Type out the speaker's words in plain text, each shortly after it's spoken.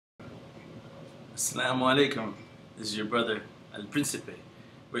As-salaamu'alaykum. This is your brother Al-Principe.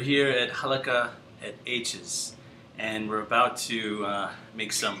 We're here at Halakha at H's, and we're about to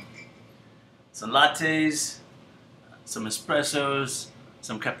make some lattes, some espressos,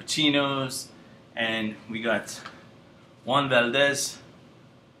 some cappuccinos, and we got Juan Valdez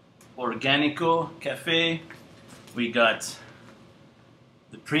Organico Cafe. We got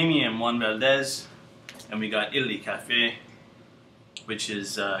the premium Juan Valdez, and we got Italy Cafe, which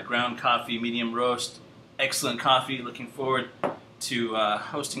is ground coffee, medium roast, excellent coffee. Looking forward to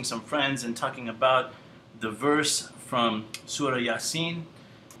hosting some friends and talking about the verse from Surah Yasin,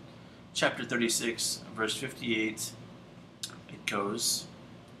 chapter 36, verse 58. It goes,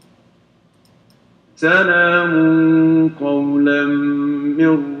 Salamun Qaulam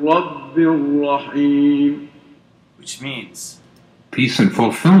Rabbir Rahim, which means peace and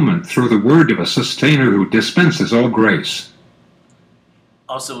fulfillment through the word of a sustainer who dispenses all grace.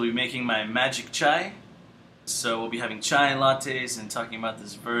 also we'll be making my magic chai. So we'll be having chai and lattes and talking about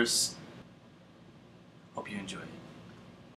this verse. Hope you enjoy it.